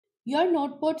Your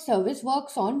NodePort service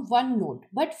works on one node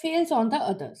but fails on the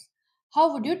others.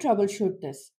 How would you troubleshoot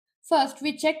this? First,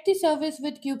 we check the service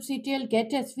with kubectl get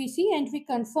svc and we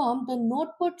confirm the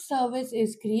NodePort service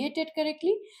is created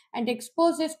correctly and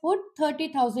exposes port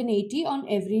 30080 on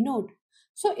every node.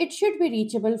 So it should be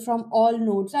reachable from all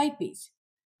nodes IPs.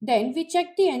 Then we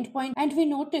check the endpoint and we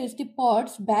notice the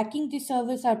ports backing the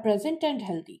service are present and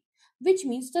healthy, which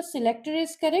means the selector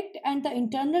is correct and the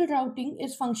internal routing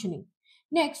is functioning.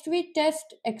 Next, we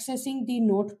test accessing the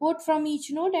node port from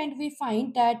each node and we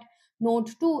find that node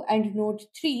 2 and node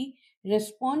 3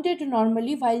 responded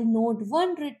normally while node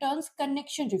 1 returns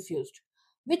connection refused,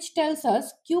 which tells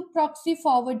us kube proxy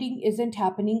forwarding isn't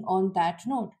happening on that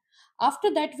node.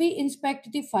 After that, we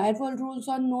inspect the firewall rules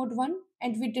on node 1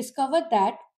 and we discover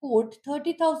that port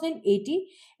 30080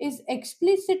 is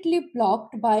explicitly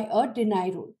blocked by a deny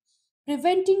rule,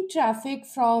 preventing traffic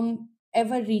from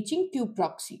ever reaching kube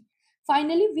proxy.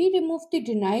 Finally, we remove the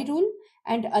deny rule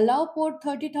and allow port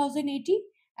 30080,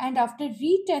 and after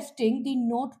retesting, the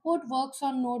node port works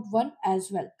on node 1 as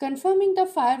well, confirming the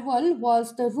firewall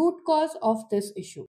was the root cause of this issue.